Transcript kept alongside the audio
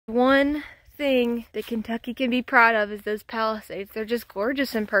One thing that Kentucky can be proud of is those Palisades. They're just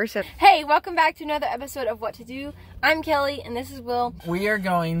gorgeous in person. Hey, welcome back to another episode of What to Do. I'm Kelly and this is Will. We are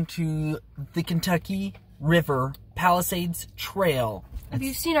going to the Kentucky River Palisades Trail. If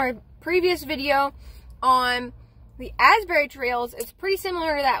you've seen our previous video on the Asbury trails, it's pretty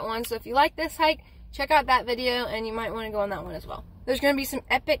similar to that one. So if you like this hike, check out that video and you might want to go on that one as well. There's going to be some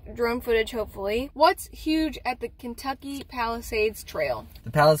epic drone footage, hopefully. What's huge at the Kentucky Palisades Trail? The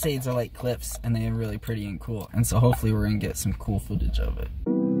Palisades are like cliffs, and they're really pretty and cool. And so hopefully we're going to get some cool footage of it.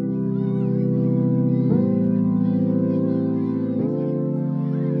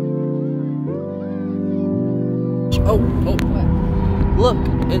 Oh, what? Look,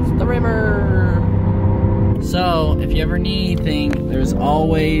 it's the river. So, if you ever need anything, there's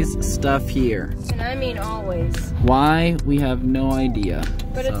always stuff here. And I mean always. Why? We have no idea.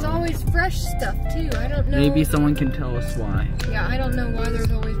 But it's always fresh stuff too. I don't know. Maybe someone can tell us why. Yeah, I don't know why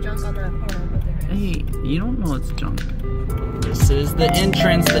there's always junk on that corner, but there is. Hey, you don't know it's junk. This is the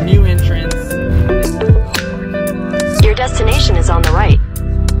entrance, the new entrance. Your destination is on the right.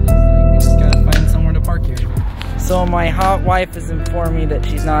 We just gotta find somewhere to park here. So my hot wife has informed me that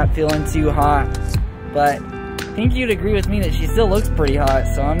she's not feeling too hot, but I think you'd agree with me that she still looks pretty hot,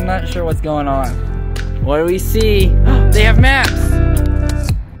 so I'm not sure what's going on. What do we see? They have maps!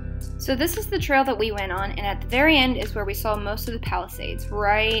 So this is the trail that we went on, and at the very end is where we saw most of the Palisades,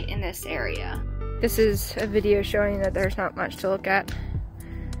 right in this area. This is a video showing that there's not much to look at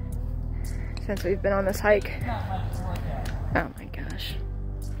since we've been on this hike. Oh my gosh.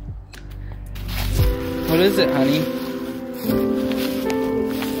 What is it, honey?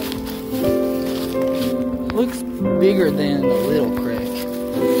 Looks bigger than a little creek.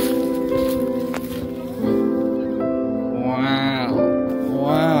 Wow.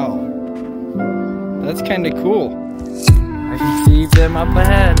 Wow. That's kind of cool. I can see them up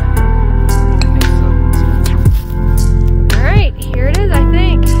ahead. Alright, here it is, I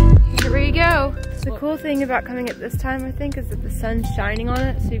think. Here we go. The cool thing about coming at this time, I think, is that the sun's shining on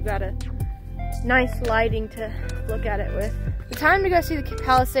it, so you've got a nice lighting to look at it with. The time to go see the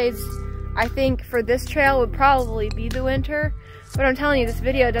Palisades, I think, for this trail would probably be the winter, but I'm telling you, this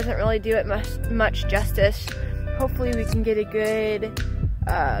video doesn't really do it much justice. Hopefully we can get a good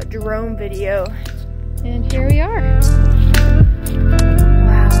drone video. And here we are.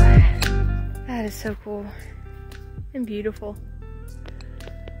 Wow, that is so cool and beautiful.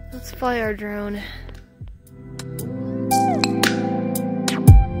 Let's fly our drone.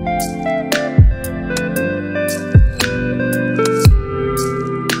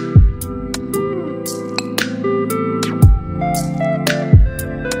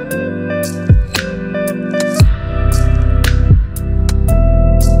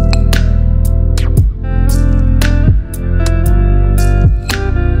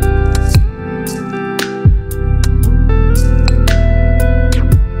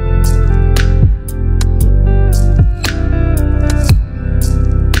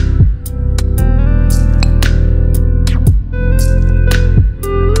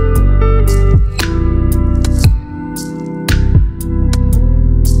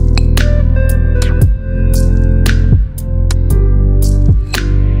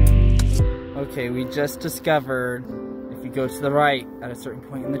 Okay, we just discovered if you go to the right at a certain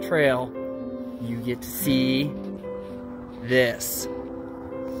point in the trail, you get to see this.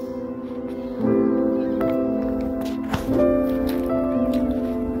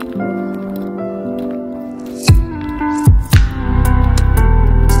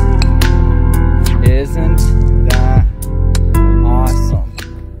 Isn't that awesome?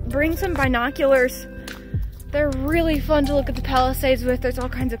 Bring some binoculars. They're really fun to look at the Palisades with. There's all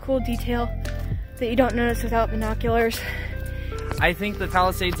kinds of cool detail that you don't notice without binoculars. I think the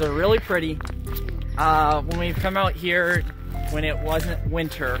Palisades are really pretty. When we've come out here, when it wasn't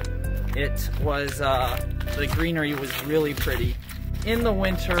winter, it was, the greenery was really pretty. In the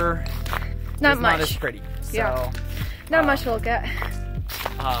winter, not it's much. not as pretty. So, yeah, not much to look at.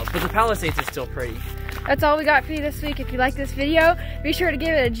 But the Palisades is still pretty. That's all we got for you this week. If you like this video, be sure to give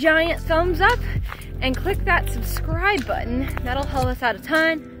it a giant thumbs up and click that subscribe button. That'll help us out a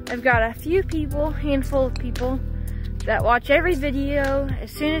ton. I've got a few people, handful of people, that watch every video as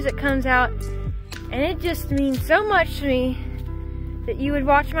soon as it comes out, and it just means so much to me that you would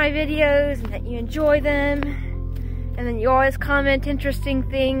watch my videos and that you enjoy them, and then you always comment interesting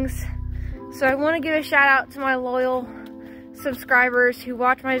things. So I want to give a shout out to my loyal subscribers who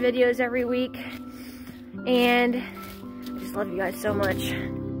watch my videos every week, and I just love you guys so much.